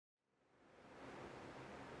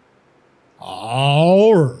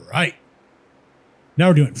All right. Now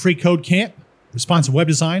we're doing free code camp, responsive web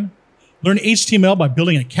design, learn HTML by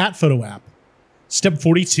building a cat photo app. Step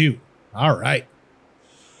 42. All right.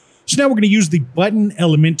 So now we're going to use the button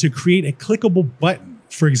element to create a clickable button.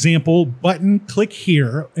 For example, button, click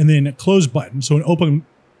here, and then a close button. So an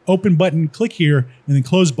open button, click here, and then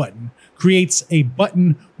close button creates a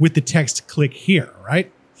button with the text click here, right?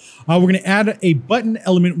 We're going to add a button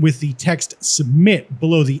element with the text submit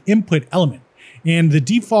below the input element. And the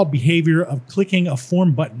default behavior of clicking a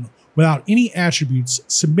form button without any attributes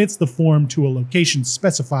submits the form to a location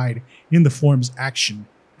specified in the form's action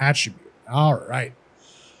attribute. All right.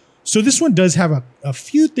 So this one does have a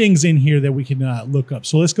few things in here that we can look up.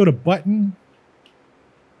 So let's go to button,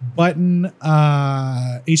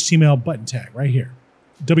 HTML button tag right here,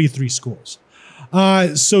 W3 schools.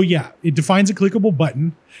 So yeah, it defines a clickable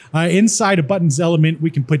button. Inside a button's element, we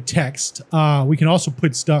can put text. We can also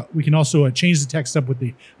put stuff. We can also change the text up with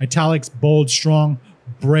the italics, bold, strong,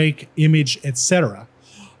 break, image, etc.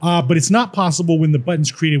 But it's not possible when the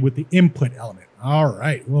button's created with the input element. All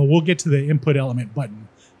right. Well, we'll get to the input element button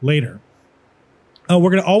later. We're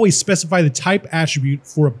going to always specify the type attribute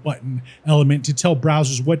for a button element to tell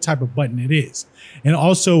browsers what type of button it is. And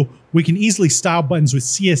also, we can easily style buttons with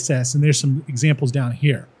CSS, and there's some examples down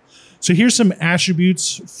here. So here's some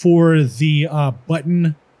attributes for the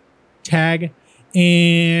button tag.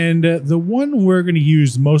 And the one we're going to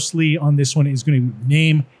use mostly on this one is going to be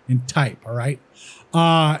name and type, all right?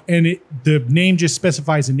 And the name just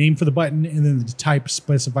specifies a name for the button, and then the type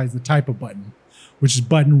specifies the type of button, which is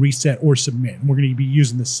button, reset, or submit. And we're going to be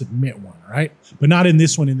using the submit one, all right? But not in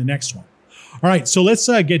this one, in the next one. All right, so let's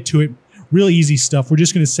get to it. Real easy stuff. We're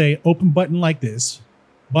just going to say open button like this,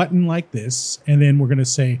 and then we're going to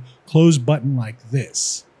say close button like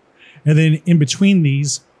this. And then in between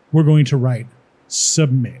these, we're going to write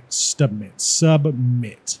submit,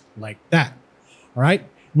 like that. All right?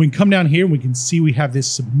 We can come down here and we can see we have this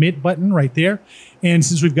submit button right there. And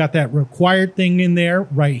since we've got that required thing in there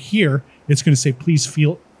right here, it's going to say, please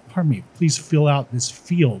fill out this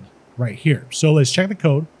field right here. So let's check the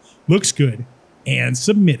code. Looks good. And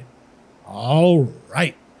submit it. All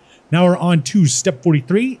right. Now we're on to step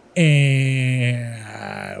 43,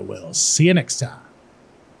 and we'll see you next time.